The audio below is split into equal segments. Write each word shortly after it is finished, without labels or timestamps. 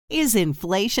Is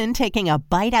inflation taking a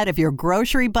bite out of your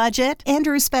grocery budget?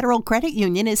 Andrews Federal Credit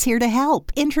Union is here to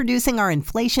help. Introducing our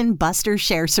Inflation Buster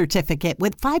Share Certificate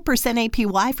with 5%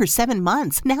 APY for 7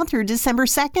 months, now through December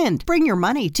 2nd. Bring your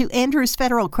money to Andrews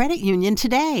Federal Credit Union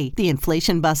today. The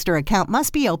Inflation Buster account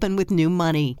must be open with new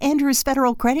money. Andrews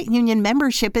Federal Credit Union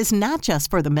membership is not just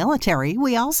for the military.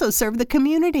 We also serve the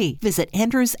community. Visit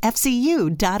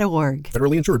andrewsfcu.org.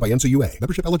 Federally insured by NCUA.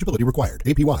 Membership eligibility required.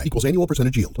 APY equals annual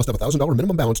percentage yield. Must have $1,000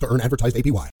 minimum balance to earn advertised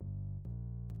APY.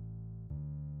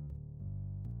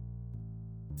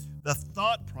 The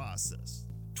thought process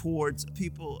towards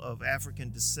people of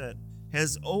African descent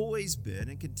has always been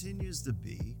and continues to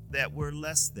be that we're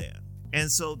less than.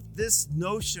 And so this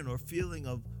notion or feeling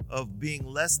of being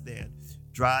less than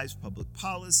drives public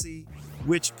policy,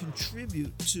 which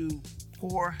contribute to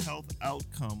poor health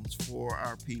outcomes for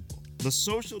our people. The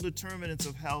social determinants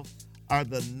of health are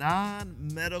the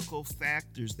non-medical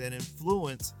factors that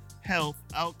influence health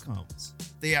outcomes.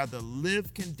 They are the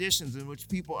lived conditions in which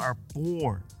people are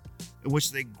born, in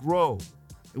which they grow,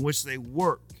 in which they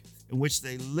work, in which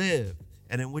they live,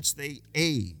 and in which they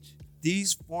age.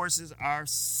 These forces are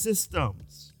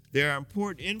systems. They are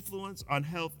important influence on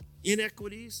health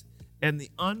inequities and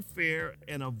the unfair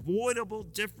and avoidable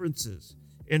differences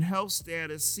in health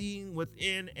status seen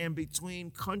within and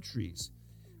between countries.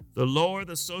 The lower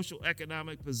the social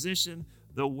economic position,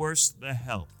 the worse the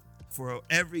health. For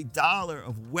every dollar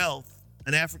of wealth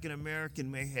an African American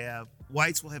may have,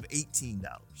 whites will have $18.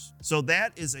 So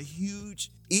that is a huge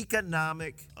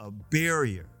economic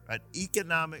barrier, an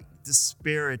economic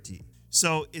disparity.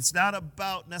 So it's not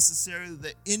about necessarily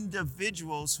the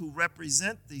individuals who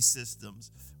represent these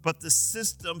systems, but the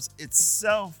systems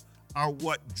itself are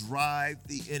what drive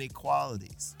the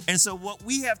inequalities. And so what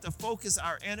we have to focus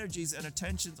our energies and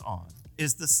attentions on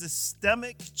is the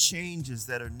systemic changes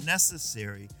that are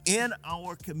necessary in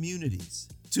our communities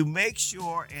to make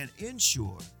sure and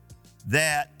ensure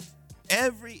that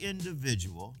every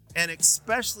individual, and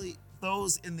especially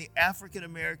those in the African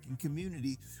American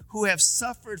community who have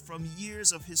suffered from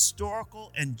years of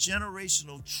historical and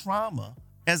generational trauma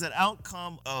as an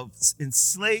outcome of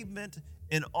enslavement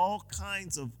and all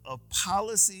kinds of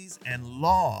policies and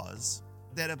laws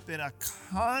that have been a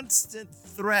constant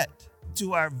threat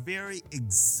to our very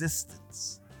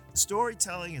existence.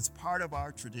 Storytelling is part of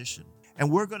our tradition,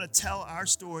 and we're going to tell our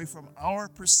story from our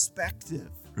perspective,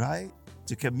 right?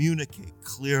 To communicate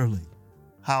clearly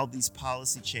how these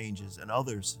policy changes and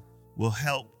others will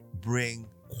help bring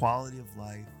quality of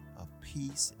life, of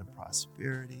peace and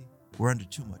prosperity. We're under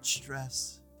too much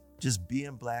stress. Just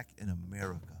being Black in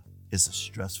America is a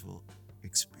stressful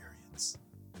experience.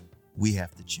 We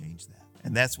have to change that.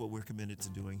 And that's what we're committed to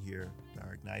doing here in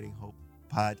our Igniting Hope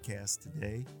podcast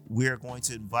today. We're going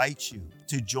to invite you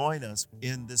to join us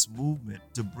in this movement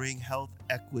to bring health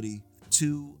equity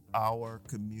to our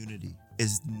community.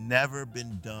 It's never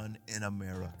been done in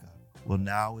America. Well,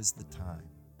 now is the time.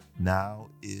 Now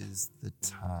is the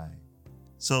time.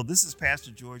 So this is Pastor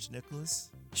George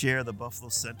Nicholas, Chair of the Buffalo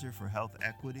Center for Health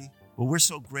Equity. Well, we're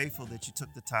so grateful that you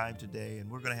took the time today, and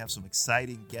we're going to have some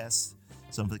exciting guests,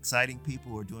 some exciting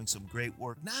people who are doing some great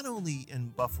work, not only in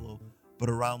Buffalo, but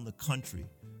around the country,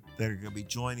 that are going to be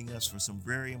joining us for some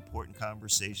very important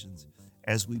conversations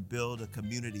as we build a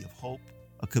community of hope,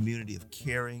 a community of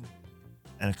caring,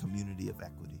 and a community of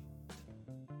equity.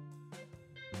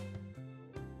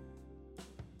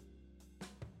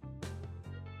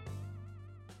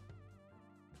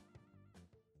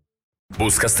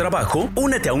 ¿Buscas trabajo?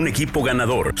 Únete a un equipo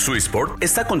ganador. Swissport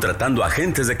está contratando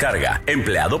agentes de carga,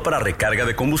 empleado para recarga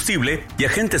de combustible y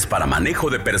agentes para manejo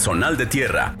de personal de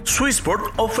tierra.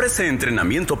 Swissport ofrece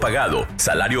entrenamiento pagado,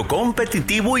 salario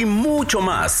competitivo y mucho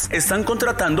más. Están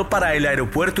contratando para el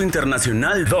Aeropuerto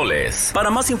Internacional Dulles. Para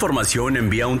más información,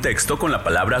 envía un texto con la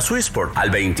palabra Swissport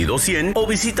al 2200 o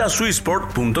visita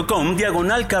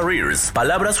swissport.com/careers.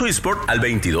 Palabra Swissport al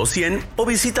 2200 o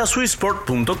visita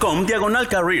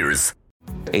swissport.com/careers.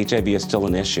 HIV is still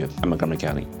an issue in Montgomery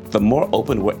County. The more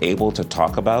open we're able to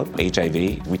talk about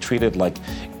HIV, we treat it like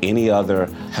any other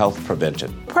health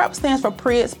prevention. PrEP stands for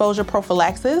pre-exposure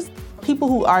prophylaxis. People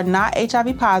who are not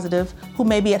HIV positive, who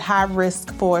may be at high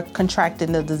risk for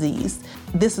contracting the disease.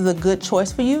 This is a good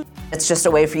choice for you. It's just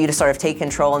a way for you to sort of take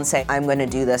control and say, I'm going to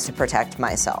do this to protect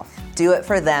myself. Do it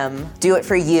for them. Do it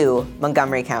for you,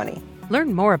 Montgomery County.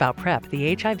 Learn more about PrEP,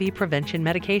 the HIV prevention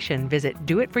medication. Visit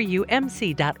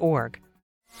doitforyoumc.org.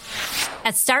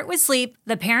 At Start With Sleep,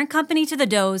 the parent company to the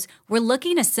Doze, we're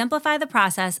looking to simplify the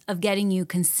process of getting you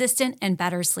consistent and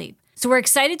better sleep. So we're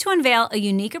excited to unveil a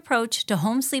unique approach to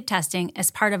home sleep testing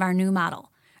as part of our new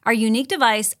model. Our unique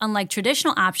device, unlike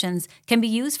traditional options, can be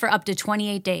used for up to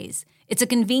 28 days. It's a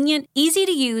convenient,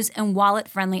 easy-to-use, and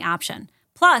wallet-friendly option.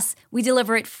 Plus, we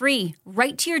deliver it free,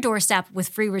 right to your doorstep with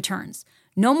free returns.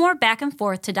 No more back and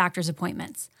forth to doctor's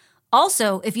appointments.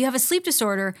 Also, if you have a sleep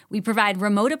disorder, we provide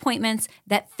remote appointments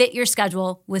that fit your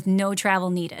schedule with no travel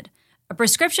needed. A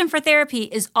prescription for therapy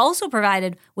is also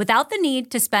provided without the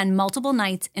need to spend multiple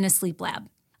nights in a sleep lab.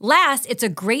 Last, it's a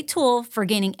great tool for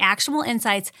gaining actionable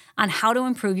insights on how to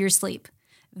improve your sleep.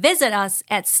 Visit us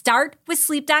at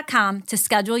startwithsleep.com to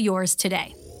schedule yours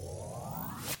today.